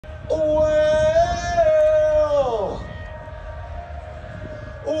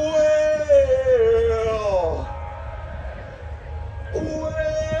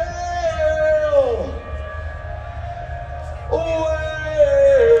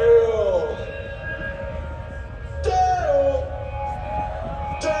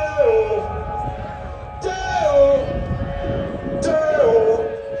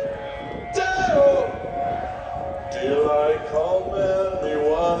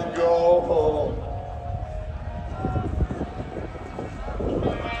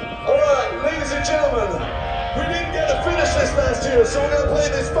So we're gonna play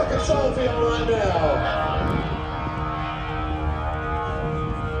this fucking song for y'all right now.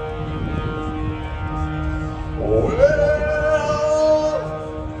 Well,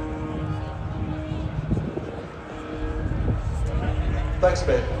 thanks,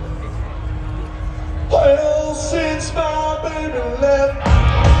 babe. Well, since my baby left,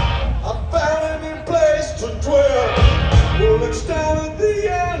 I found a new place to dwell. Well, it's down at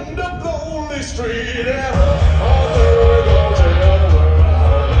the end of the lonely street.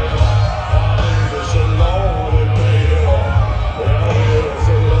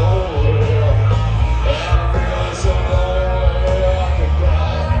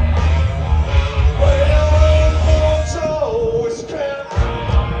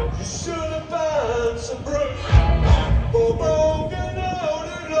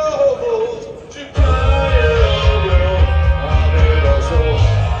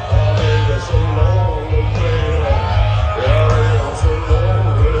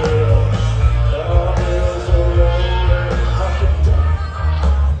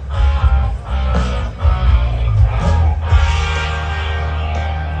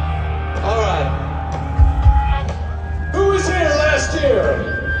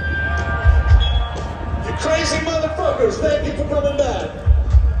 Thank you for coming back.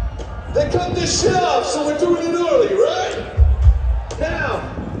 They cut this shit off, so we're doing it early, right? Now,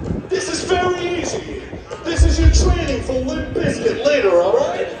 this is very easy. This is your training for Limp Bizkit later,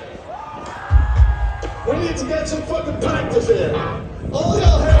 alright? We need to get some fucking practice in. All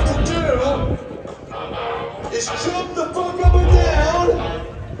y'all have to do is jump the fuck up and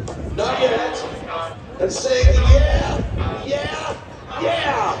down, not yet, and say yeah, yeah,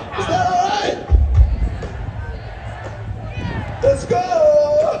 yeah. Is that alright? Let's go!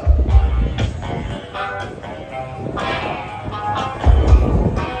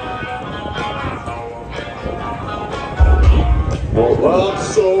 Well, I'm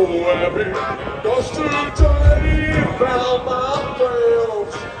so happy, 'cause today found my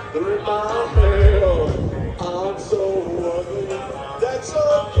friends. They're in my mail. I'm so ugly, that's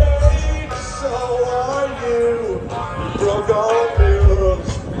okay, so are you. Broke all pills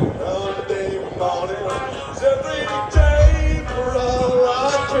on the day morning. It's every day.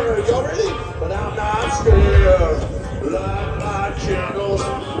 Y'all ready? But I'm not scared. Light my candles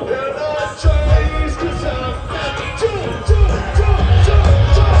and I chase, 'cause I'm at the jump.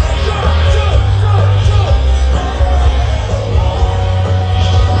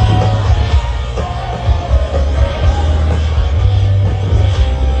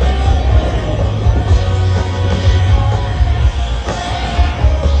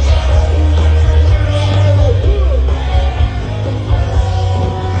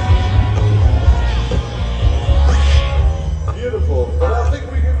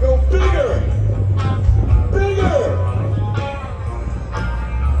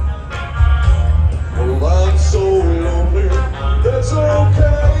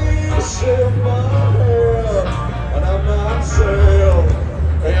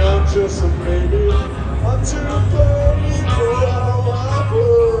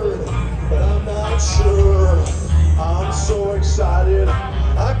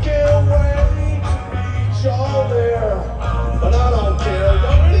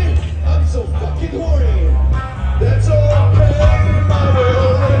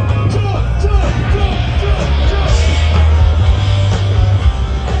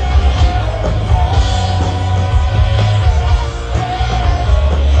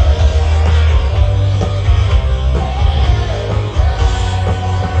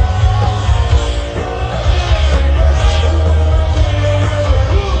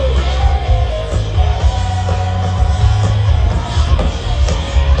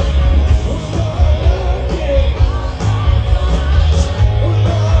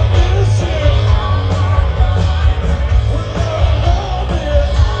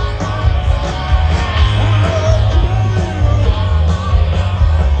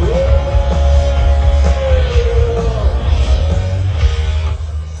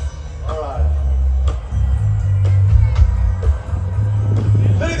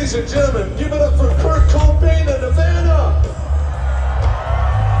 Ladies and gentlemen, give it up for Kurt Cobain and Elvana.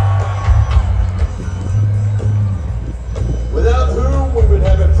 Without whom we would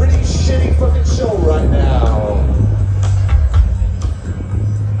have a pretty shitty fucking show right now.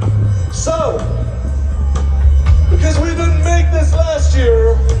 So, because we didn't make this last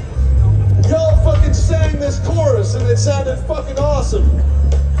year, y'all fucking sang this chorus and it sounded fucking awesome.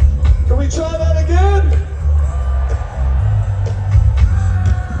 Can we try that again?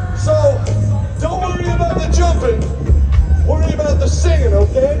 So, don't worry about the jumping, worry about the singing,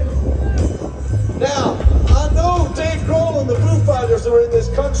 okay? Now, I know Dave Grohl and the Foo Fighters are in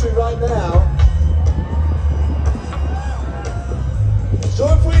this country right now. So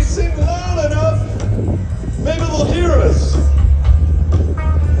if we sing loud enough, maybe they'll hear us.